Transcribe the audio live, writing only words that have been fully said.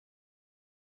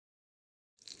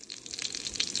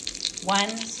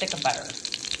1 stick of butter,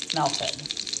 melted.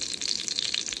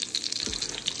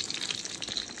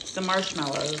 Some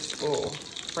marshmallows,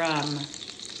 from,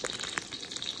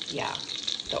 yeah,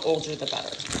 the older the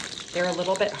better. They're a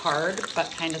little bit hard,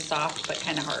 but kind of soft, but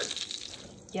kind of hard.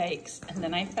 Yikes. And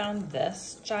then I found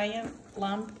this giant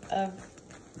lump of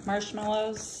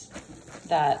marshmallows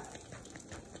that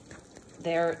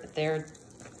they're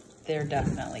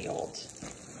definitely old.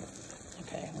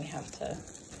 Okay, we have to,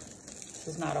 this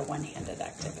is not a one-handed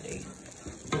activity.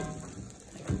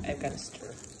 I've got to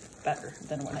stir better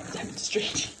than what I'm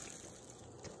demonstrating.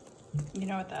 You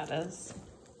know what that is?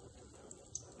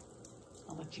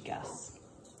 I'll let you guess.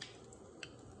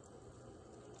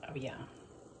 Oh yeah,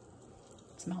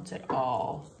 it's melted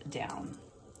all down.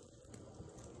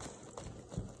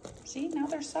 See, now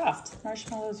they're soft.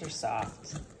 Marshmallows are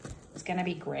soft. It's gonna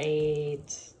be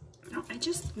great. No, I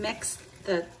just mixed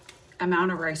the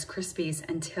amount of Rice Krispies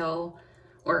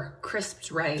or crisped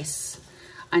rice,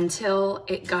 until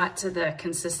it got to the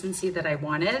consistency that I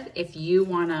wanted. If you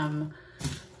want them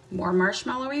more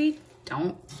marshmallowy,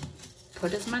 don't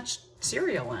put as much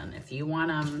cereal in. If you want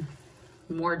them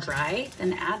more dry,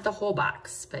 then add the whole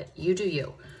box, but you do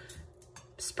you.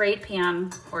 Sprayed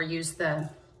pan or use the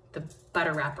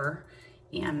butter wrapper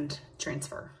and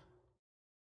transfer.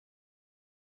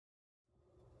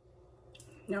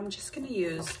 Now I'm just gonna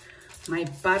use my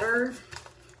butter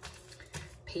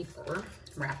paper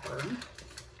wrapper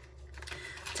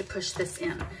to push this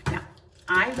in. Now,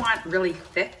 I want really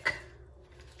thick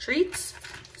treats,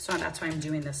 so that's why I'm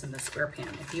doing this in the square pan.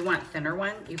 If you want thinner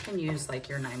one, you can use like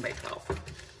your 9 by 12.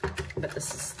 But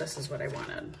this is what I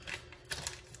wanted.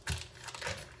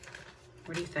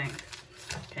 What do you think?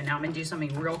 Okay, now I'm gonna do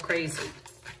something real crazy.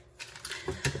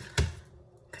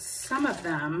 'Cause some of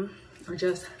them are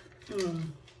just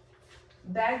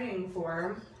begging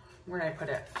for, where did I put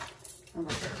it?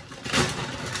 Over here.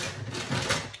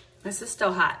 This is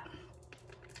still hot.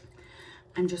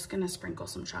 I'm just gonna sprinkle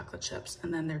some chocolate chips,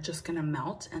 and then they're just gonna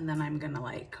melt, and then I'm gonna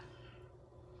like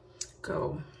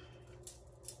go,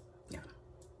 yeah.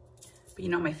 But you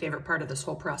know what my favorite part of this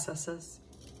whole process is?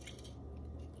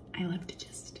 I love to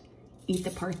just eat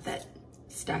the part that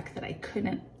stuck that I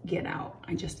couldn't get out.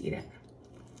 I just eat it.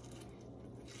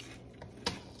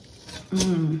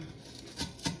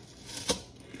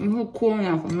 I'm not cool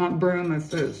enough. I'm not burning my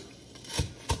face.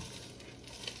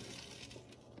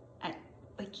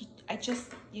 I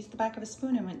just used the back of a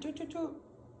spoon and went doo doo doo,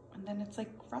 and then it's like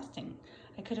frosting.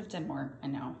 I could have done more, I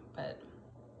know, but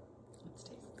let's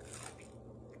taste.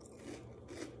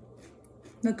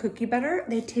 The cookie butter,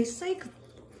 they taste like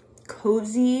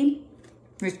cozy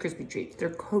Rice Krispie treats. They're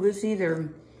cozy, they're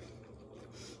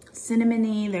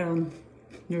cinnamony,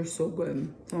 they're so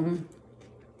good. So,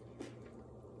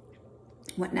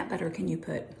 what nut butter can you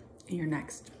put in your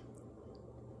next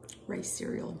rice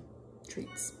cereal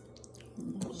treats?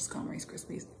 We'll just call them Rice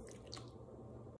Krispies.